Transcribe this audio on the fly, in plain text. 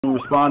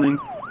responding.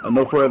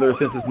 No further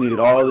assistance needed.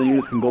 All other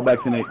units can go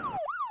back to Nate.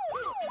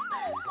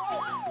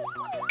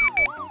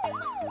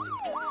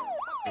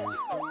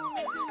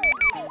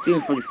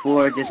 Team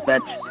 44,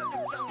 dispatch.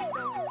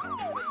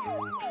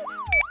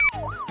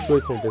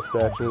 Switching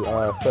dispatches,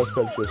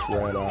 suspect just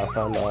ran off.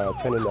 I'm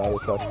attending the other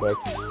suspect.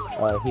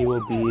 He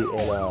will be in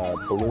a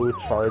blue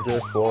Charger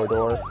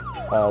 4-door,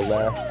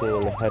 last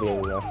seen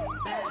heading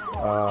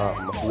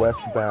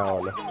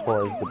westbound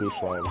towards the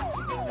beach line.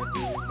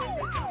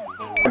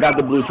 I got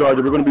the blue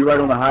Charger. We're going to be right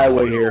on the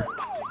highway here.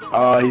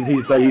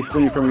 He's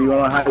fleeing from you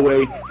on the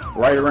highway,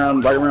 right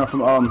around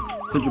from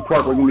Central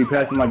Park. We're going to be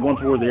passing, like, going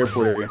towards the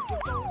airport area.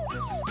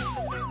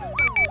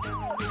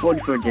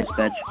 44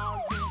 dispatch.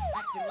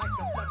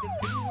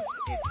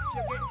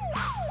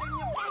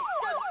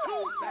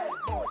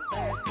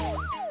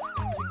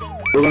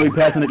 We're going to be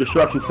passing the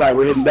construction site.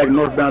 We're heading back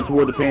northbound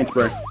toward the paint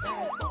spray.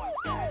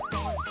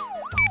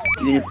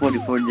 Unit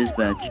 44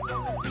 dispatch.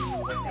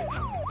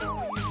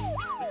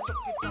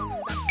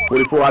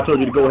 44, I told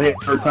you to go ahead.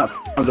 Third time,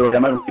 I'm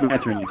not even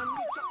answering you.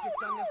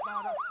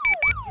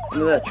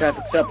 Some of the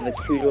traffic's up in a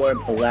 2-door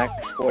black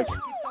sports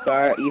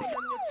car east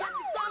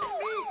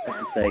of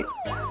the site.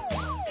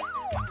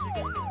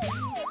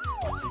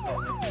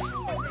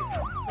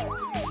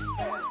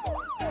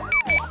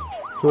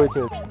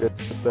 Switching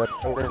dispatch,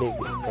 I'm going to need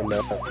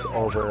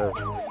over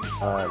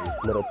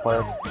Middle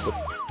Park.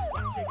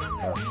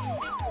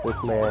 This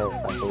man,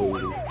 I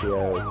believe, he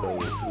has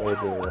some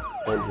major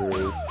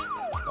injuries.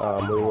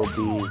 We will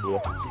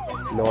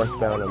be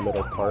northbound in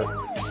Middle Park.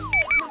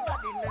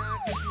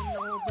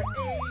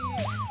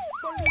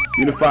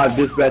 Unit 5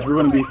 dispatch, we're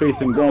going to be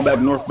going back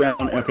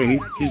northbound. Okay,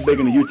 he's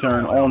making a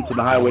U-turn onto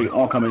the highway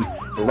oncoming.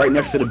 We're right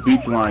next to the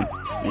beach line,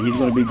 and he's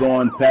going to be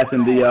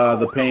passing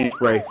the paint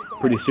spray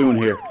pretty soon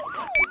here.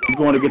 He's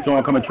going to get to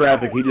oncoming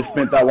traffic. He just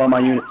spent out one of my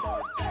units.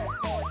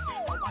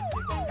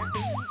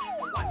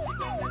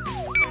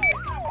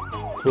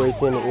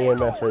 Switching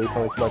EMS, are you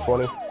coming to my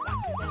 20?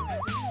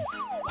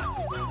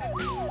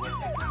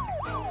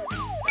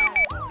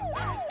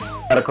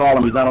 Gotta call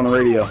him, he's not on the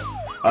radio.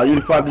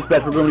 Unit 5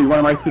 dispatch, we're going to be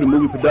running right through the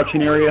movie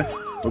production area.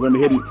 We're going to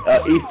be heading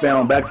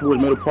eastbound back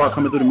towards Middle Park,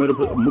 coming through the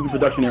movie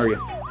production area.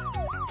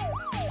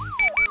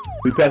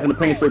 We'll be passing the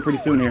paint spray pretty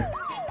soon here.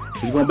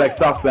 He's going back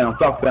southbound.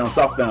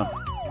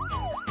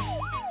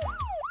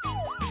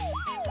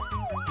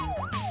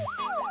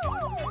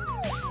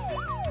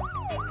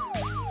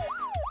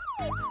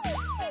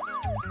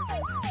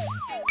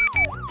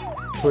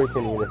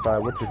 20 Unit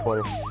 5, what's your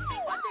 20?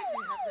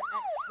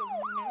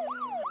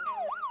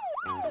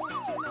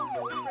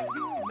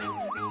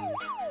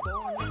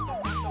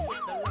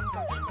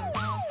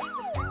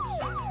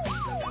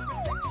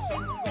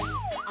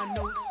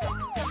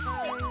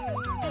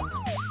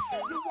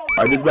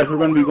 Alright, dispatch, we're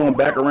going to be going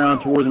back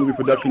around towards the movie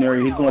production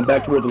area. He's going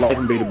back towards the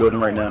license beta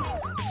building right now.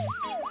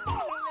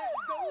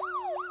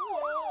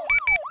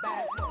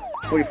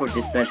 44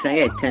 dispatch, can I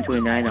get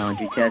 1029 on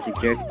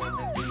Jezzus jerk?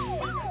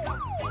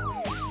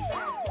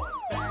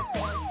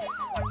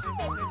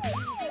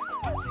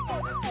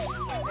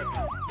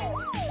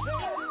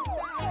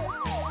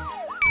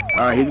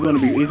 Alright, he's going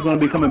to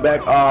be coming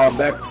back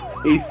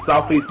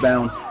southeast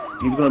bound.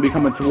 He's going to be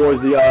coming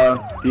towards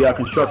the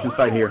construction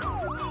site here.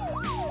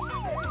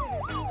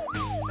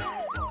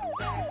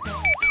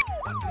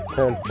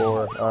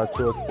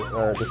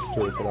 10-4, just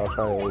 2, and I'll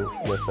try and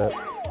miss that.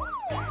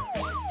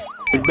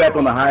 He's back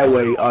on the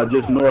highway,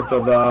 just north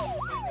of the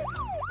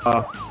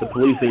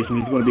police station.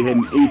 He's going to be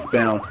heading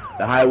eastbound,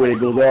 the highway that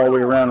goes all the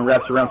way around and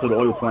wraps around to the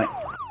oil plant.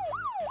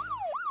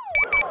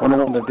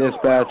 101 to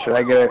dispatch.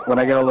 When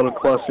I get a little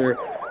closer,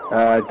 do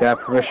I have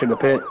permission to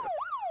pit?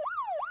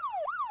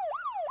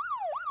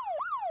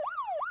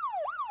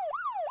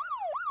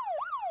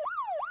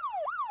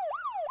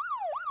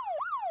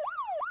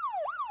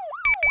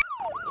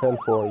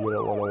 Ten-4,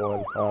 Unit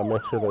 101.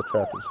 Make sure the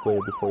traffic's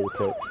cleared before you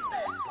pit.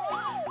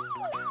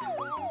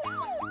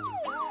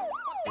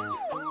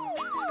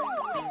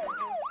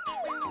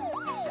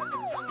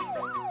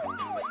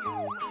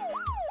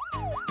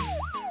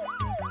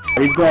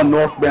 He's going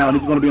northbound.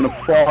 He's going to be on the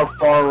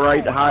far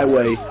right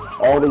highway,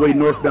 all the way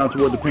northbound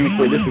toward the paint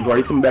spray disregard.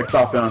 He's coming back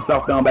southbound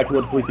back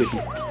toward the police station.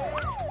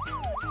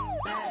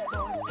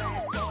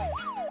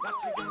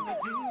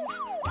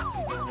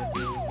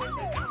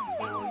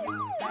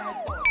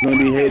 He's going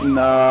to be heading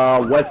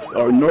west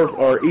or north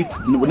or east,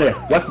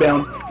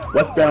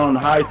 westbound,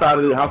 high side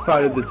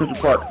of the Central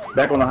Park,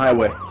 back on the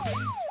highway.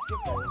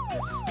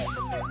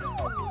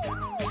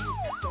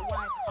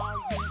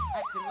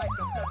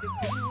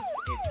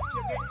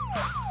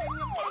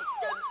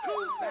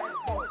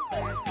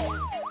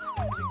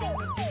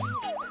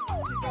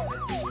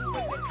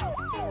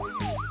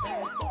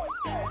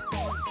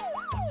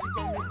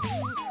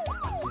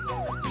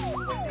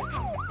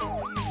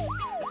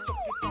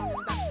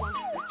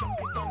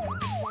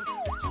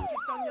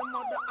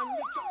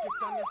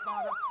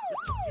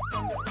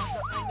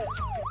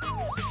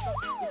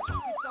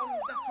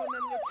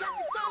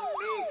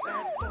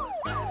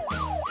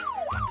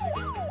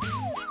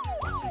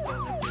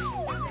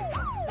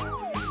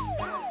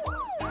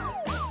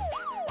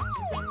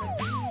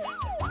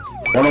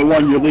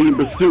 101, you're leading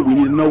pursuit. We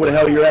need to know where the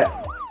hell you're at.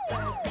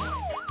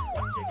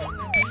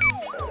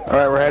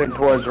 Alright, we're heading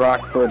towards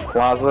Rockford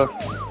Plaza.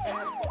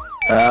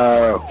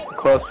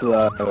 Close to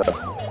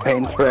the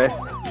paint spray.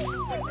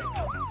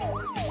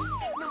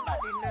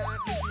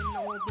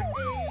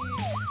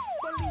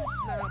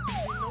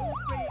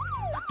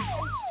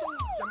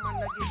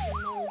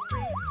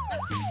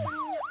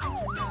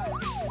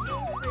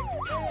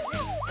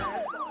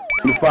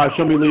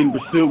 Show me leading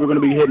pursuit. We're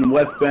going to be heading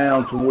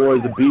westbound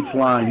towards the beach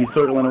line. He's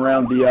circling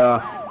around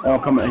the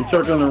He's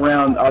circling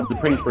around the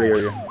paint spray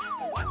area.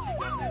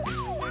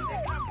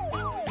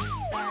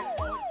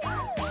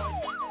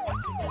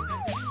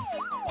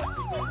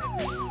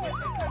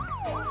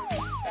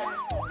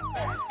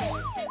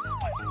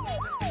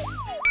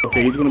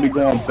 Okay, he's going to be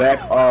going back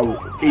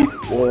east,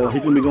 or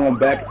he's going to be going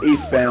back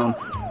eastbound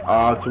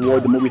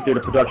toward the movie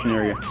theater production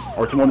area,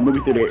 or toward the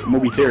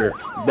movie theater.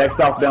 Back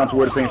southbound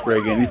toward the paint spray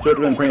again. He's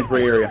circling the paint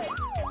spray area.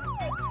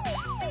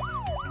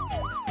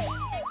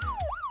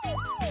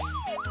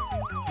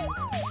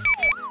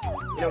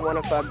 You know,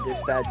 105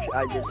 dispatch,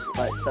 I just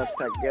let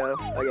suspect go.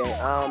 Okay,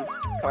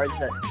 cards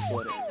that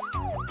split it.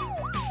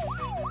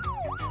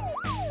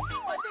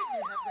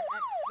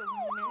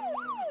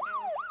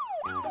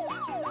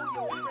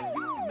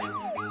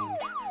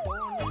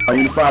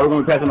 Unit 5, we're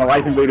going to be passing the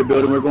Life Invader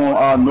building. We're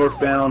going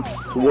northbound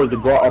towards the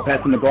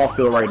passing the golf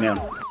field right now.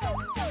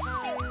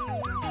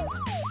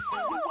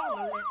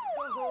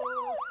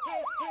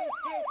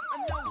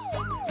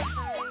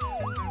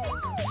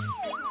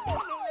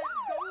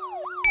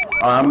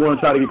 I'm going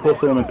to try to get close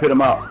to him and pit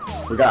him out.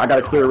 I got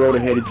a clear road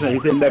ahead.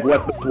 He's heading back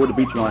west toward the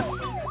beach line.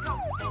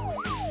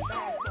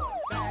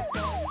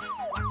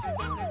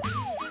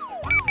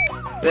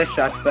 This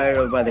shot fired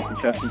over by the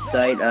construction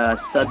site.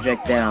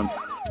 Subject down.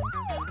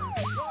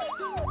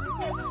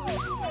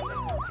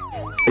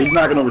 He's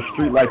knocking over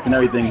street lights and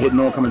everything, hitting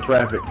oncoming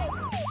traffic.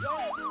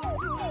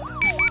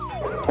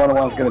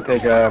 101's going to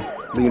take a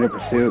lead in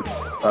pursuit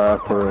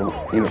for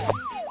unit.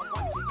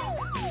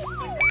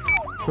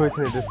 Switch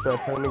to dispatch,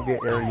 I'm going to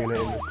get air unit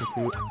in this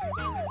pursuit.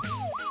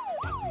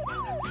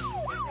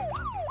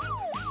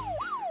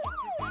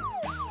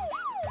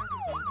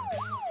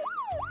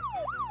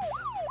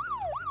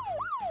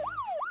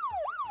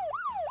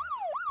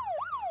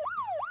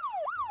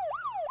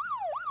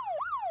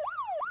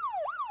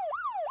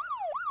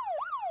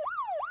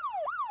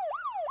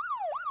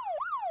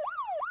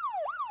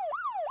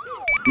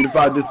 Unit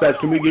 5 dispatch,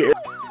 can we get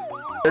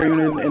air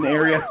unit in the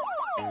area?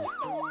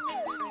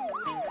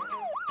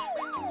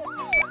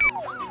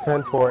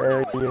 10-4,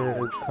 air unit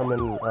is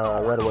coming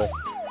right away.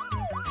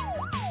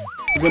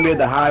 We're going to be at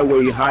the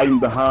highway, hiding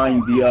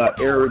behind the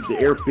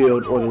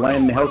airfield or the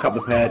landing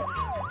helicopter pad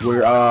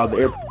where the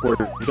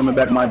airport is coming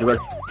back in my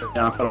direction.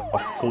 Now I'm cut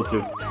off close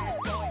to.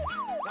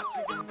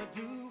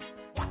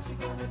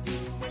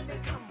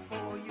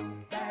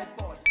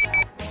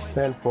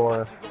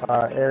 Ten-4,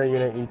 air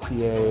unit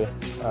ETA,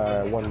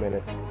 1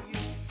 minute.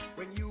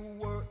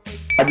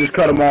 I just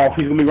cut him off.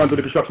 He's going to be running through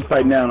the construction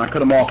site now, and I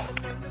cut him off.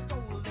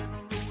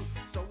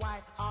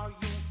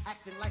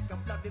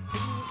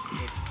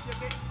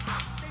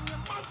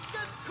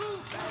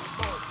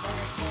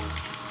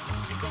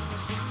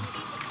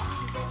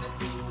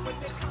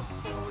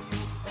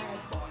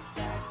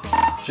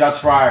 Shots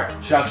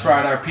fired. Shots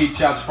fired. I repeat,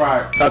 shots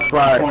fired. Shots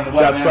fired. Shots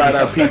fired.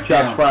 I repeat,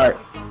 shots fired.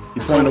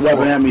 He's pointing the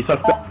weapon at me.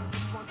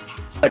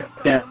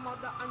 Suspect down.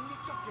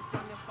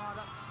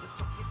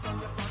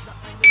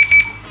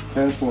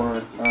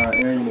 10-4,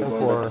 air unit going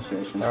back to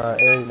station.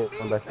 Air unit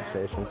going back to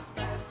station.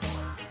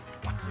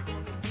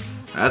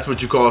 That's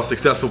what you call a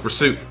successful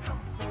pursuit.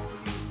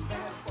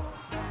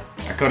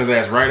 I cut his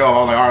ass right off. I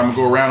was like, all right, I'm going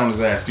to go around on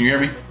his ass. Can you hear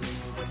me?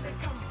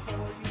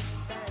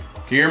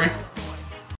 Can you hear me?